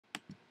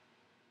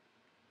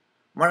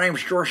My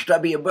name's George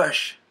W.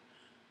 Bush.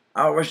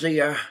 I was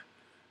the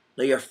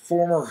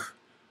former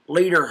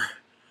leader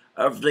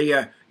of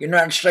the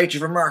United States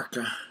of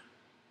America.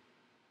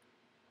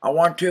 I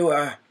want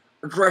to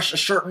address a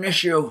certain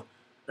issue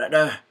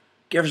that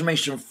gives me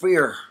some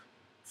fear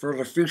for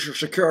the future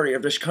security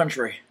of this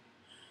country.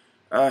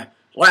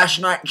 Last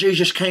night,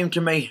 Jesus came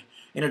to me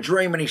in a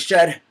dream and he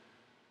said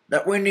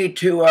that we need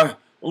to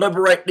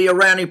liberate the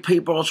Iranian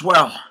people as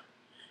well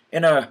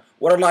in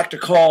what I'd like to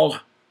call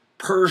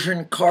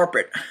Persian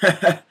carpet.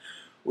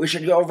 We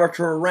should go over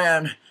to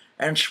Iran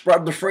and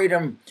spread the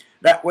freedom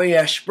that we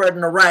spread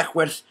in Iraq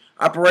with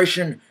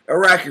Operation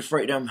Iraqi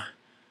Freedom.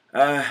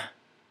 I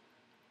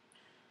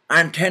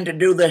intend to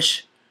do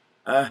this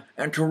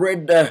and to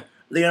rid the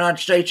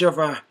United States of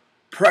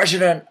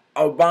President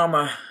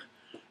Obama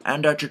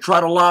and to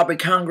try to lobby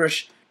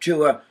Congress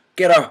to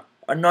get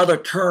another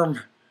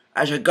term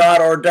as a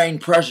God-ordained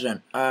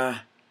president.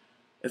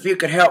 If you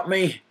could help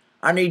me,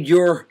 I need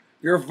your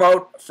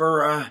vote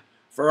for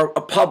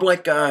a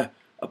public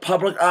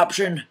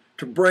option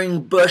to bring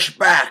Bush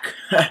back.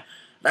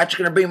 That's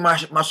going to be my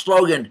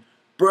slogan.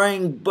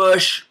 Bring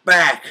Bush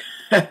back.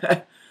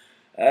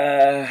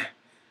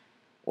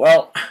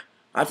 Well,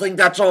 I think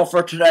that's all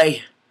for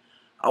today.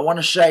 I want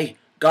to say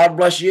God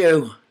bless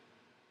you.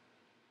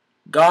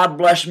 God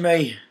bless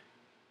me.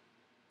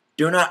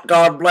 Do not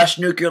God bless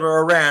nuclear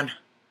Iran.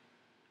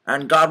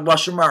 And God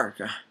bless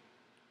America.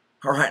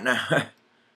 All right now.